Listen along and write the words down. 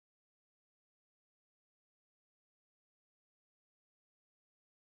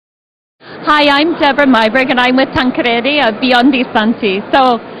Hi, I'm Debra Meiburg and I'm with Tancredi Biondi Santi.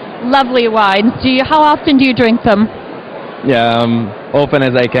 So, lovely wines. How often do you drink them? Yeah, often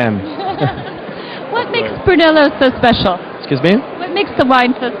as I can. What makes Brunello so special? Excuse me? What makes the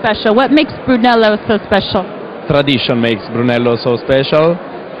wine so special? What makes Brunello so special? Tradition makes Brunello so special,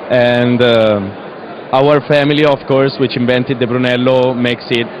 and our family, of course, which invented the Brunello, makes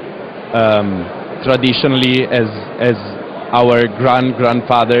it traditionally as our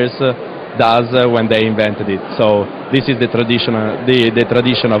grandfathers does when they invented it. So this is the tradition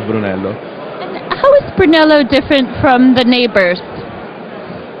of Brunello. And how is Brunello different from the neighbors,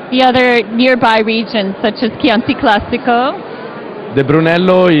 the other nearby regions such as Chianti Classico? The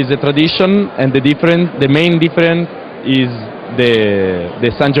Brunello is a tradition, and the main difference is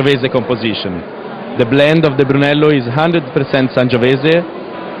the Sangiovese composition. The blend of the Brunello is 100% Sangiovese,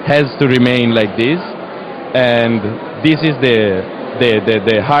 has to remain like this, and this is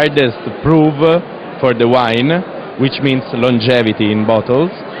the hardest proof for the wine, which means longevity in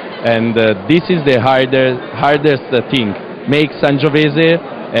bottles, and this is the hardest thing. Make Sangiovese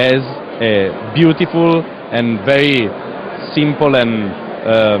as a beautiful and very simple and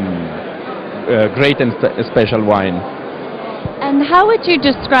great and special wine. And how would you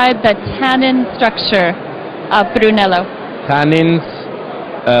describe the tannin structure of Brunello? Tannins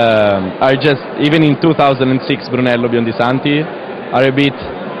are just, even in 2006 Brunello Biondi Santi, are a bit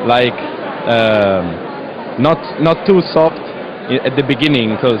like not too soft at the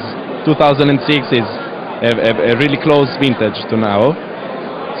beginning, because 2006 is a really close vintage to now.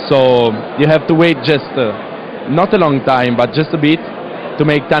 So you have to wait just not a long time, but just a bit to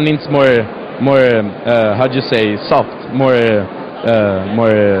make tannins more how do you say, soft, more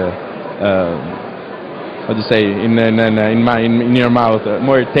how do you say, in your mouth,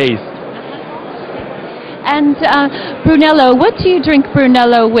 more taste. And Brunello, what do you drink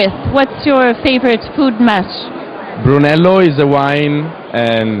Brunello with? What's your favorite food mesh? Brunello is a wine,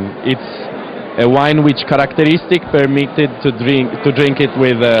 and it's a wine which characteristic permitted to drink it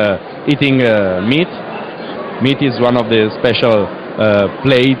with eating meat. Meat is one of the special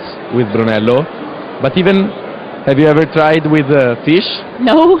plates with Brunello. But even, have you ever tried with fish?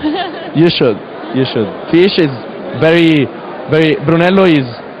 No. You should. You should. Fish is very Brunello is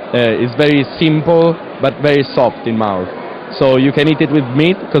very simple but very soft in mouth. So you can eat it with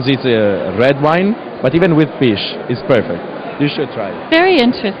meat because it's a red wine, but even with fish it's perfect. You should try it. Very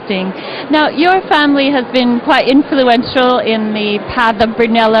interesting. Now, your family has been quite influential in the path of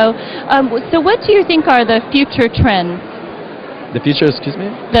Brunello. So what do you think are the future trends? The future, excuse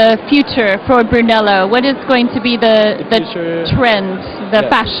me? The future for Brunello. What is going to be the trend, the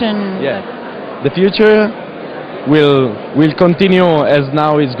fashion? Yeah. The future will continue as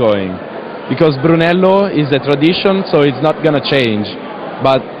now is going, because Brunello is a tradition, so it's not going to change.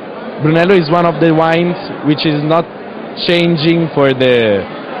 But Brunello is one of the wines which is not changing for the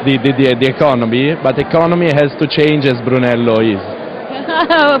economy, but economy has to change as Brunello is.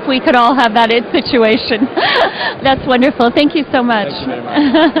 If we could all have that situation. That's wonderful. Thank you so much. Thank you very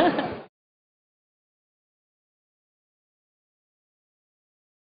much.